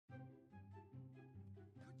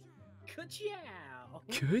Ka-chow!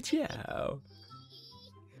 Ka-chow.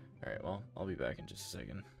 Alright, well, I'll be back in just a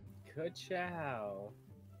second. Ka-chow.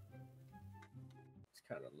 It's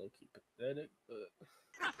kind of low-key pathetic, but...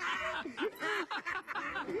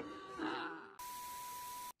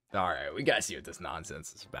 Alright, we gotta see what this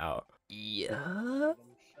nonsense is about. Yeah?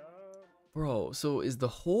 Bro, so is the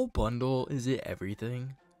whole bundle, is it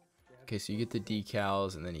everything? Okay, so you get the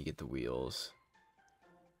decals and then you get the wheels.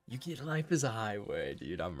 You get Life is a Highway,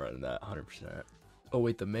 dude. I'm running that 100%. Oh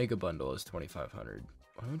wait, the mega bundle is 2,500.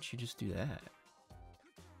 Why don't you just do that?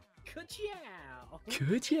 Ka-chow!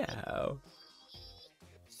 Ka-chow.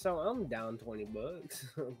 So I'm down 20 bucks.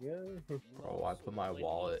 Okay. Bro, I put my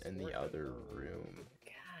wallet in the other room.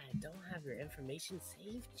 God, don't have your information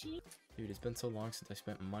saved, G? Dude, it's been so long since I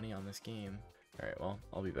spent money on this game. Alright, well,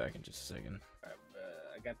 I'll be back in just a second.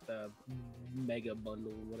 I got the mega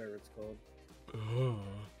bundle, whatever it's called.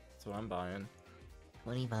 That's what I'm buying.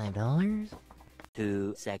 $25?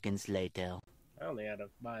 2 seconds later. I only had to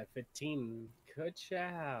buy 15.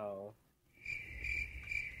 Ka-chow.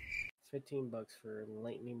 15 bucks for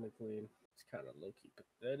Lightning McQueen. It's kind of low-key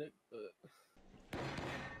pathetic, but...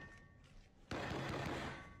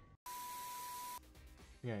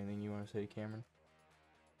 You got anything you want to say to Cameron?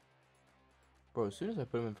 Bro, as soon as I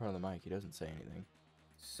put him in front of the mic, he doesn't say anything.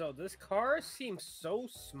 So this car seems so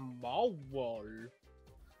small.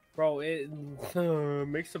 Bro, it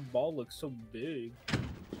makes the ball look so big.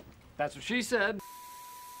 That's what she said.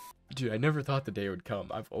 Dude, I never thought the day would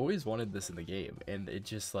come. I've always wanted this in the game, and it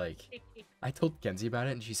just like... I told Kenzie about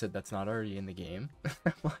it, and she said that's not already in the game.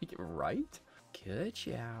 I'm like, right? Good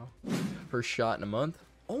chow. First shot in a month.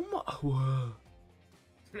 Oh my... Whoa.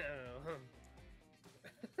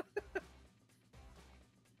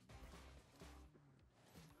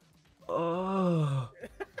 Oh.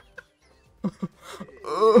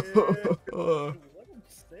 What I'm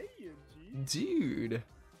saying, G? Dude.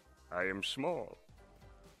 I am small.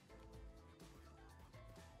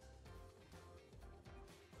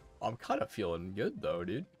 I'm kind of feeling good though,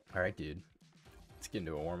 dude. All right, dude. Let's get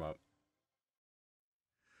into a warm-up.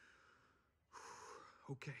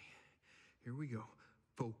 Okay, here we go.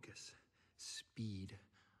 Focus. Speed.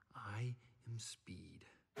 I am speed.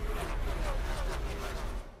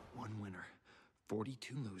 1 winner.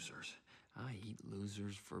 42 losers. I eat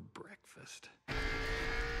losers for breakfast.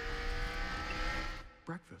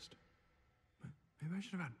 Breakfast? Maybe I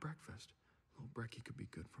should have had breakfast. A little brekkie could be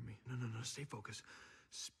good for me. No, stay focused.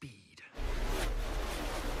 Speed.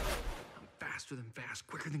 I'm faster than fast,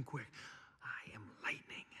 quicker than quick. I am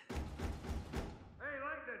lightning. Hey,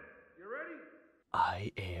 Lightning, you ready?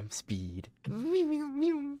 I am speed.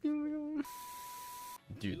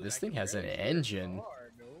 Dude, this thing has an engine.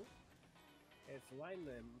 It's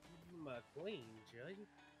Lightning McQueen, Judge.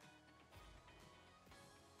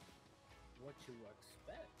 What you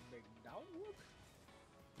expect, big dog?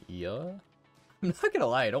 Yeah. I'm not gonna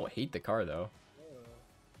lie, I don't hate the car though.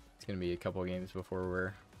 It's gonna be a couple games before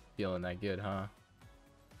we're feeling that good, huh?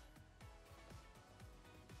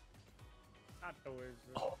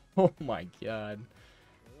 Oh my god.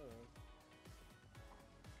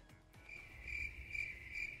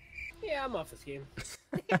 Yeah, I'm off this game.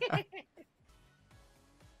 My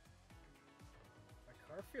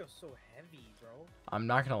car feels so heavy, bro. I'm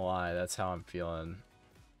not gonna lie, that's how I'm feeling.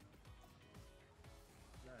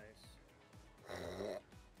 Nice.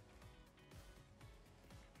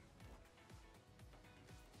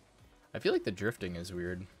 I feel like the drifting is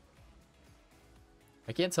weird.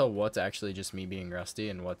 I can't tell what's actually just me being rusty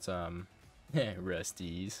and what's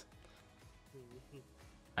rusties.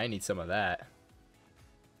 I need some of that.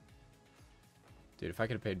 Dude, if I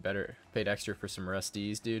could have paid extra for some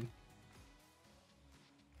rusties, dude.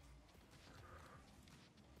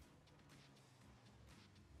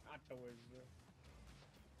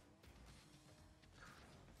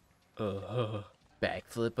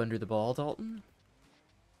 Backflip under the ball, Dalton.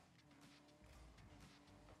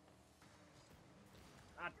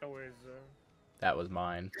 That was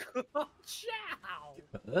mine.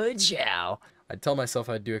 Ka-chow! I'd tell myself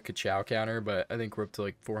I'd do a ka-chow counter, but I think we're up to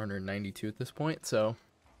like 492 at this point, so.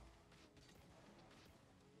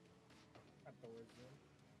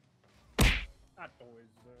 Oh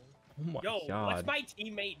my god. What's my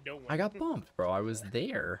teammate doing? I got bumped, bro. I was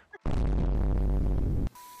there.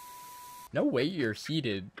 No way you're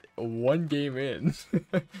heated 1 game in.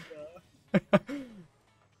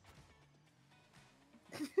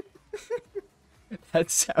 That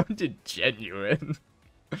sounded genuine.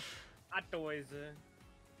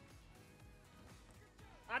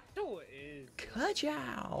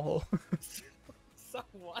 Ka-chow! So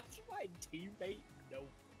watch my teammate know.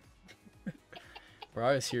 Bro,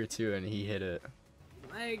 I was here too, and he hit it.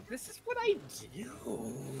 Like, this is what I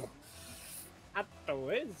do. At the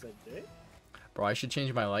wizard, eh? Bro, I should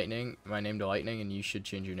change my name to Lightning, and you should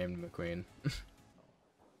change your name to McQueen.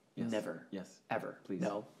 Yes. Never. Yes. Ever. Please.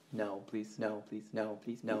 No. No. Please. No. Please. No.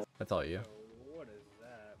 Please. No. That's all you. Oh, what is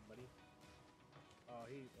that, buddy? Oh,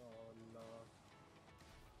 oh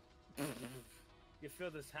no. You feel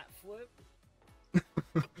this hat flip?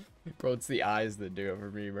 Bro, it's the eyes that do it for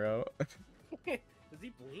me, bro. Does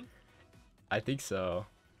he blink? I think so.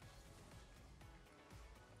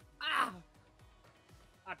 Ah!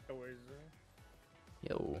 At the wizard.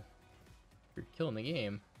 Yo. You're killing the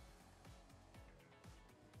game.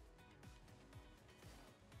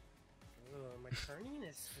 Ugh, my turning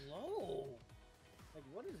is slow. Like,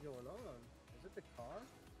 what is going on? Is it the car?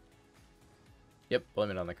 Yep,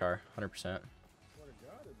 blame it on the car, 100%. What a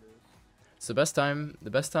god it is. It's the best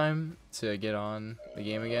time to get on the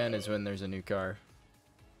game again is when there's a new car.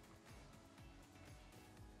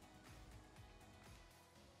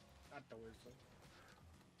 At the wizard.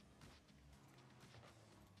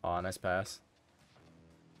 Aw, nice pass.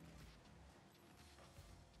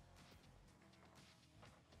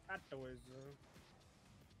 At the wizard.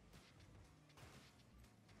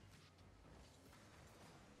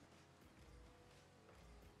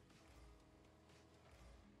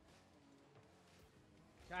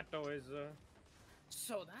 At the wizard.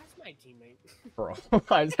 So that's my teammate. Bro,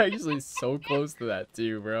 I was actually so close to that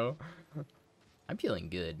too, bro. I'm feeling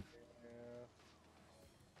good.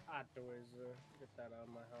 Yeah. At the wizard. Get that out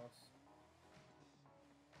of my house.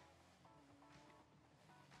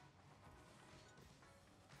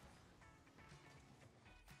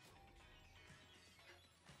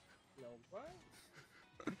 No, what?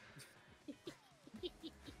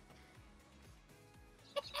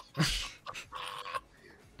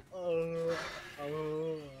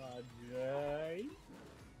 Jay.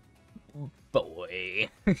 Boy.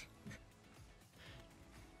 So,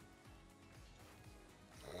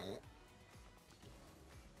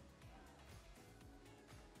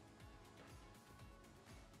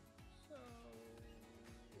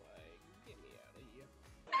 like, get me out of here.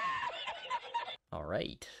 All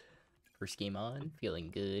right. First game on.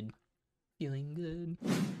 Feeling good. Feeling good. I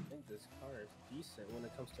think this car is decent when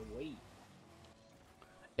it comes to weight.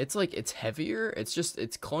 It's like, it's heavier. It's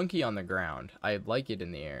clunky on the ground. I like it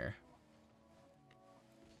in the air.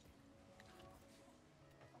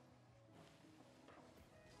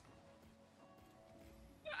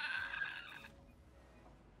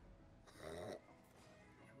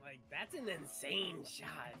 Like, that's an insane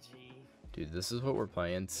shot, G. Dude, this is what we're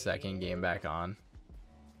playing. Second game back on.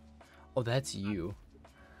 Oh, that's you.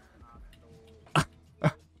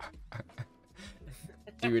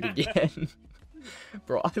 Do it again.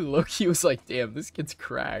 Bro, I look-key was like, damn, this kid's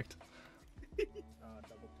cracked.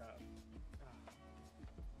 Double tap.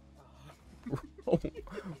 Bro,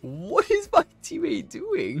 what is my teammate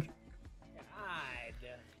doing? God.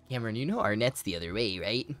 Cameron, you know our net's the other way,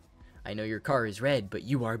 right? I know your car is red, but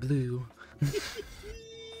you are blue.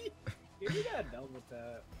 Give me that double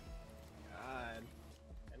tap. God.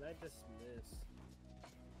 And I dismiss.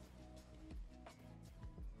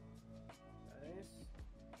 Nice.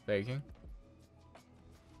 Faking.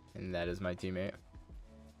 And that is my teammate.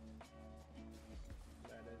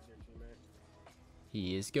 That is your teammate.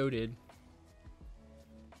 He is goated. And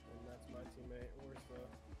that's my teammate. Where's the...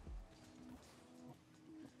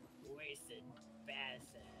 Wasted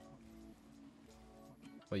bastard.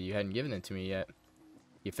 Well, you hadn't given it to me yet.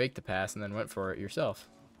 You faked the pass and then went for it yourself.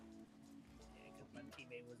 Yeah, because my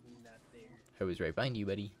teammate was not there. I was right behind you,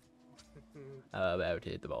 buddy. About to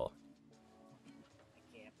hit the ball. I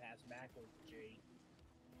can't pass backwards, Jay.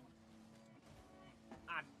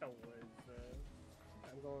 I thought it was,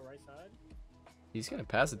 I'm going right side. He's gonna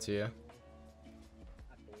pass it to you. I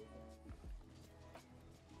thought it was-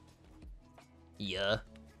 Yeah.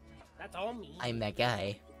 That's all me. I'm that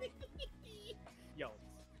guy. Yo,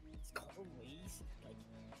 this car weighs like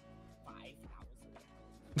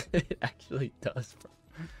 5,000. It actually does, bro.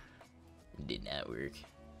 Did not work.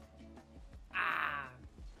 Ah!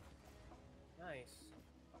 Nice.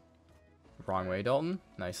 Wrong way, Dalton.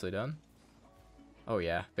 Nicely done. Oh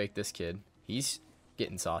yeah, fake this kid. He's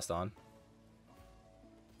getting sauced on.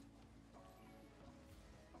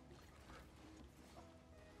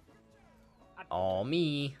 All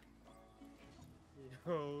me.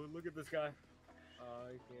 Yo, look at this guy.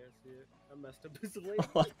 I can't see it. I messed up his leg.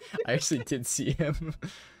 I actually did see him.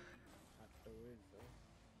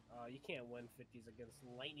 You can't win 50s against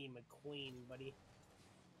Lightning Mcqueen, buddy.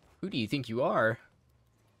 Who do you think you are?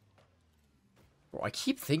 Bro, I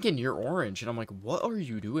keep thinking you're orange, and I'm like, what are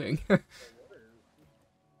you doing?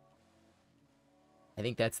 I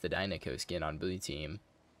think that's the Dynaco skin on blue team.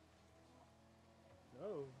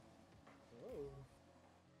 No. Oh.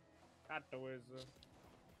 Got the wizard.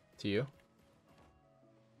 To you?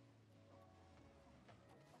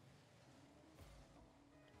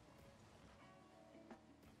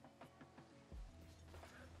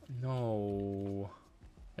 No.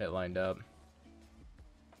 It lined up.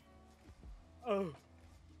 Oh.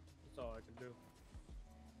 That's all I can do.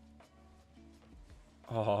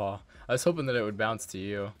 Oh, I was hoping that it would bounce to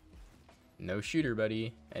you. No shooter,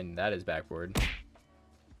 buddy. And that is backboard. Nice.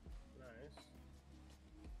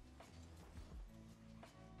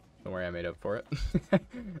 Don't worry, I made up for it.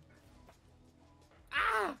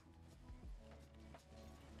 Ah!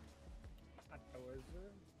 Got the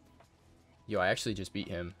wizard. Yo, I actually just beat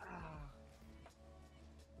him.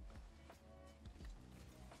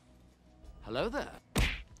 Hello there.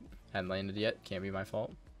 Hadn't landed yet. Can't be my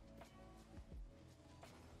fault.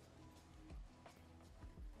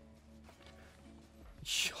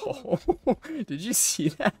 Yo, did you see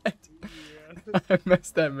that? Yeah. I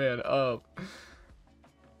messed that man up. Nice.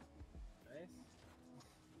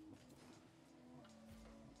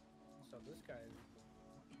 So this guy.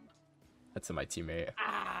 That's my teammate.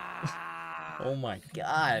 Ah! Oh my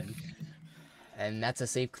god. And that's a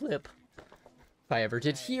safe clip. If I ever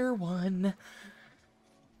did hear one.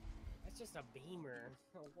 That's just a beamer.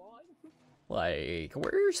 What? Like,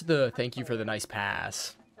 where's the thank you for the nice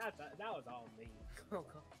pass? That was all me. Well,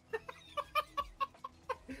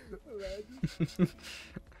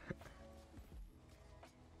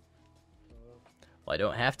 I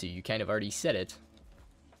don't have to. You kind of already said it.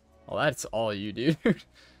 Well, that's all you, dude.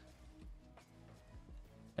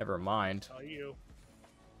 Never mind. All you.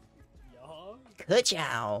 Y'all.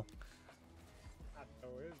 Ka-chow.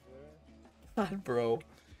 Bro.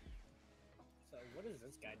 So what is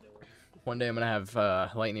this guy doing? One day I'm gonna have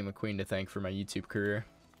Lightning McQueen to thank for my YouTube career.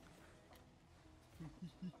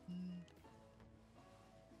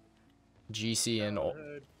 GC and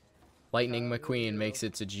Lightning McQueen makes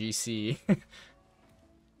it to GC.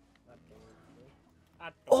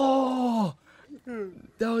 Oh!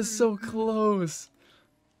 That was so close.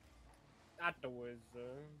 Not the wizard.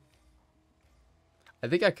 I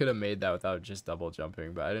think I could have made that without just double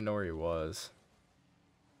jumping, but I didn't know where he was.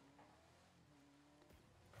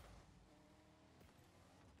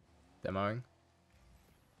 Demoing?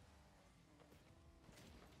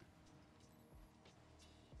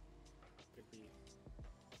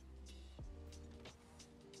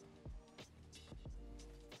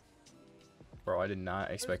 Bro, I did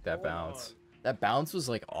not expect that bounce. That bounce was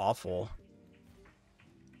like awful.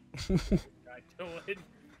 Guy doing.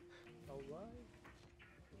 Alright.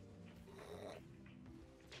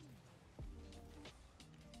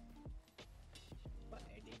 What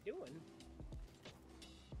are they doing?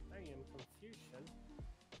 I am confusion.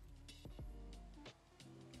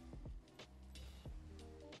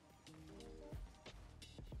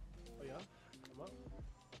 Oh yeah? Come up.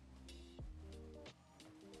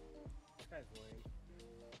 This guy's lame.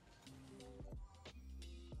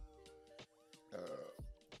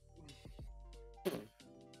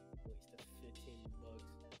 Waste of 15 bucks.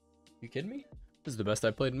 You kidding me? This is the best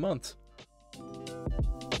I played in months.